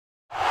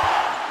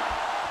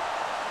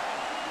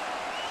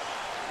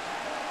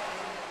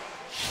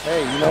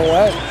Hey, you know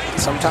what?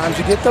 Sometimes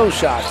you get those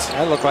shots.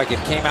 That looked like it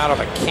came out of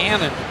a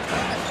cannon.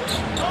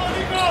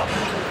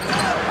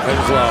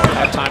 Winslow,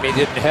 that time he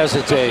didn't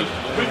hesitate.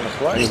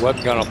 He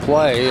wasn't going to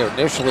play.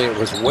 Initially, it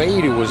was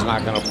Wade who was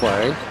not going to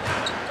play.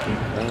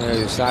 Then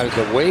they decided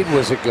that Wade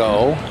was a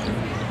go.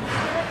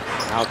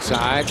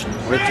 Outside,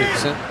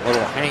 Richardson,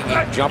 little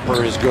hanging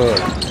jumper is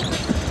good.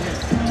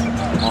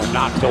 Oh,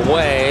 knocked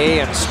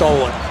away and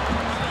stolen.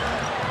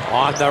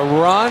 On the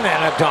run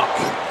and a dunk.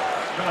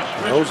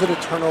 Those are the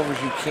turnovers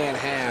you can't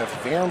have.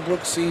 Aaron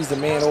Brooks sees the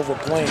man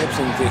overplaying him,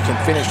 so they can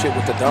finish it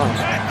with the dunk.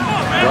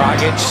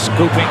 Dragic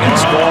scooping and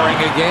scoring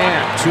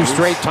again. 2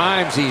 straight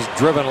times he's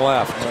driven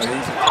left.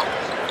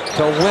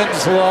 To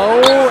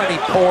Winslow, and he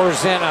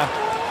pours in a...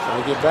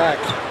 We'll get back.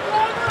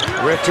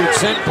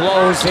 Richardson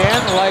blows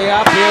in,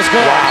 layup is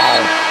good.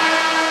 Wow.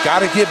 Got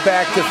to get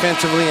back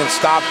defensively and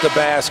stop the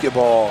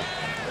basketball.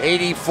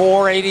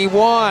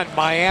 84-81.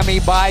 Miami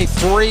by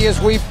 3 as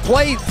we've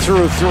played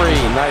through 3.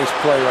 Nice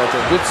play right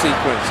there. Good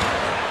sequence.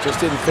 Just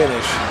didn't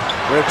finish.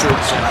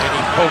 Richardson, and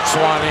he pokes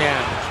one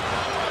in.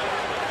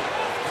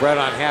 Fred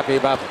unhappy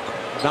about the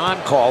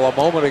non-call a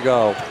moment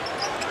ago.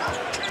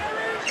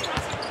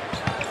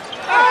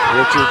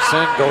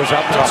 Richardson goes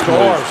up and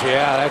scores.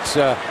 Yeah, that's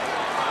a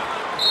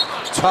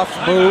tough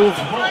move.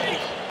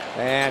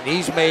 And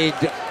he's made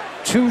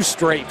 2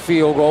 straight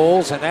field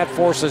goals, and that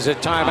forces a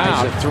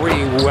timeout. A 3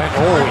 went.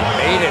 Oh, he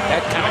made it.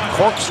 That kind of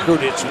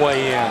corkscrewed its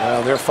way in.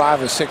 Well, they're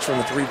 5 of 6 from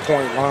the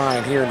 3-point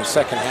line here in the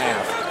second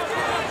half.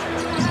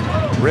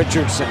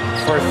 Richardson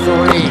for 3,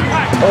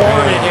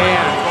 poured it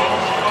in,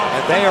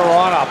 and they are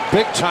on a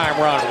big-time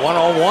run.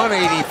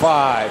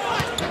 101-85.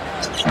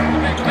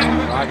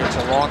 Rockets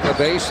along the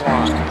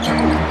baseline.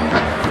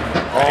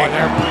 Oh, and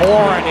they're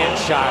pouring in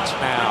shots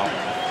now.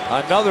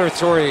 Another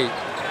 3.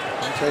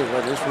 I'll tell you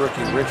what, this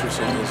rookie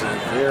Richardson is a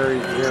very,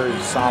 very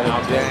solid.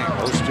 Now Dang,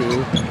 those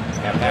 2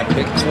 have had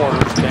big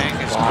quarters. Dang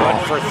is good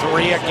for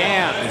 3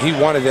 again. And he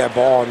wanted that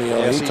ball, Neil.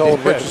 Yes, he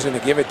told Richardson to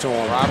give it to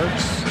him.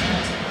 Roberts.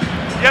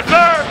 Yes,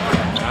 sir.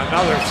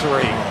 Another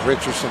 3.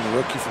 Richardson, the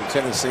rookie from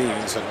Tennessee,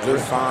 it's a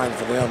good find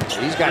for them.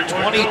 He's got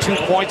 22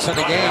 points in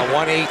the game.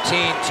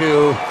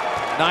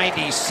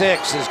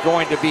 118-96 is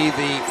going to be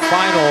the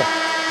final.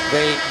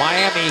 The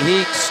Miami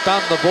Heat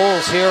stunned the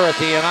Bulls here at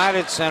the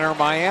United Center.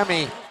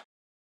 Miami